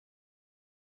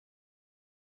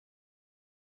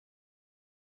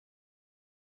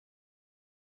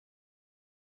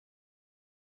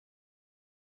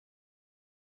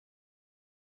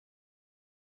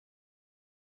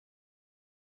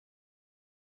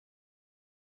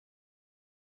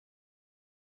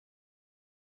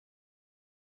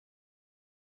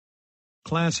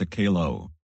Classic Caillou.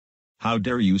 How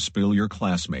dare you spill your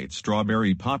classmate's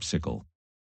strawberry popsicle?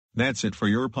 That's it for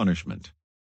your punishment.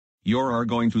 You are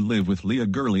going to live with Leah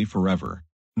Girly forever.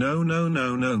 No, no,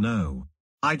 no, no, no.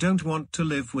 I don't want to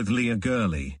live with Leah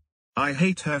Girly. I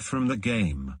hate her from the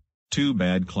game. Too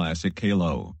bad, Classic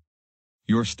Caillou.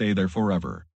 You'll stay there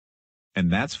forever. And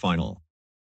that's final.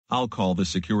 I'll call the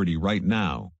security right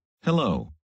now.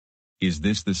 Hello. Is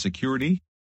this the security?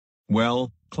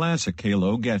 Well, Classic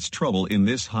Caillou gets trouble in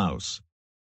this house.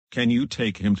 Can you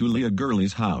take him to Leah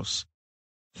Girly's house?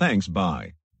 Thanks,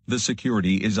 bye. The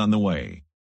security is on the way.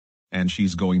 And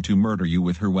she's going to murder you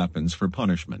with her weapons for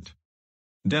punishment.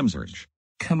 Demzerge.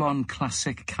 Come on,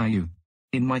 Classic Caillou.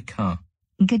 In my car.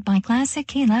 Goodbye, Classic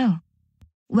Caillou.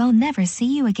 We'll never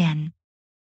see you again.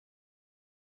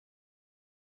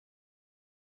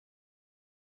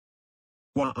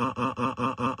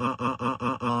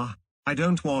 I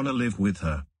don't want to live with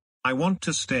her. I want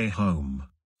to stay home.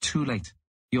 Too late.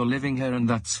 You're living here and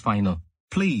that's final.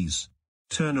 Please.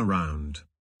 Turn around.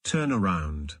 Turn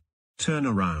around. Turn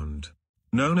around.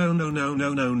 No, no, no, no,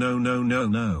 no, no, no, no, no,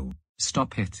 no.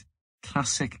 Stop it.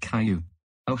 Classic Caillou.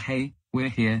 Oh hey, we're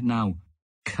here now.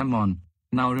 Come on.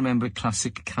 Now remember,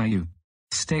 Classic Caillou.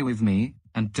 Stay with me,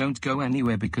 and don't go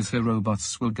anywhere because her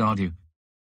robots will guard you.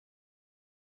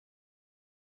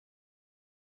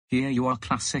 Here you are,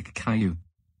 Classic Caillou.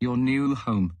 Your new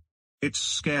home. It's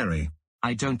scary.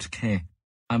 I don't care.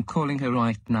 I'm calling her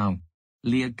right now.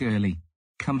 Leah Girly.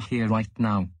 Come here right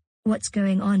now. What's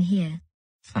going on here?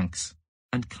 Thanks.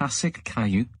 And Classic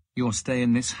Caillou, you'll stay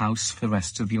in this house for the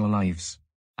rest of your lives.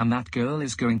 And that girl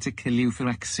is going to kill you for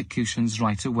executions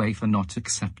right away for not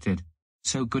accepted.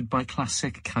 So goodbye,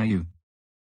 Classic Caillou.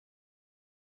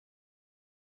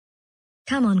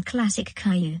 Come on, Classic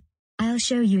Caillou. I'll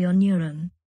show you your new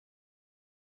room.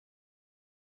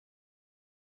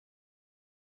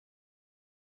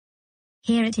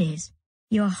 Here it is.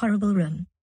 Your horrible room.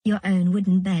 Your own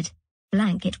wooden bed.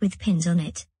 Blanket with pins on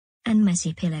it. And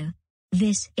messy pillow.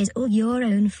 This is all your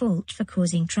own fault for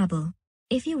causing trouble.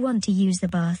 If you want to use the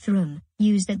bathroom,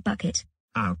 use that bucket.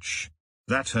 Ouch.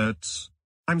 That hurts.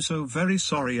 I'm so very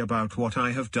sorry about what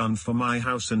I have done for my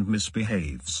house and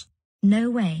misbehaves. No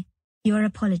way. Your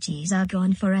apologies are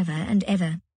gone forever and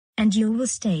ever. And you will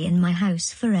stay in my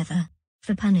house forever.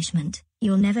 For punishment,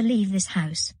 you'll never leave this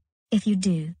house. If you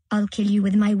do, I'll kill you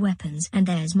with my weapons and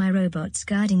there's my robots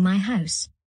guarding my house.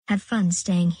 Have fun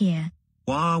staying here.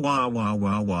 Wah wah wah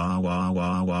wah wah wah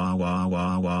wah wah wah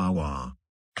wah wah wah.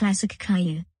 Classic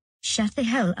Caillou. Shut the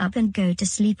hell up and go to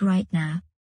sleep right now.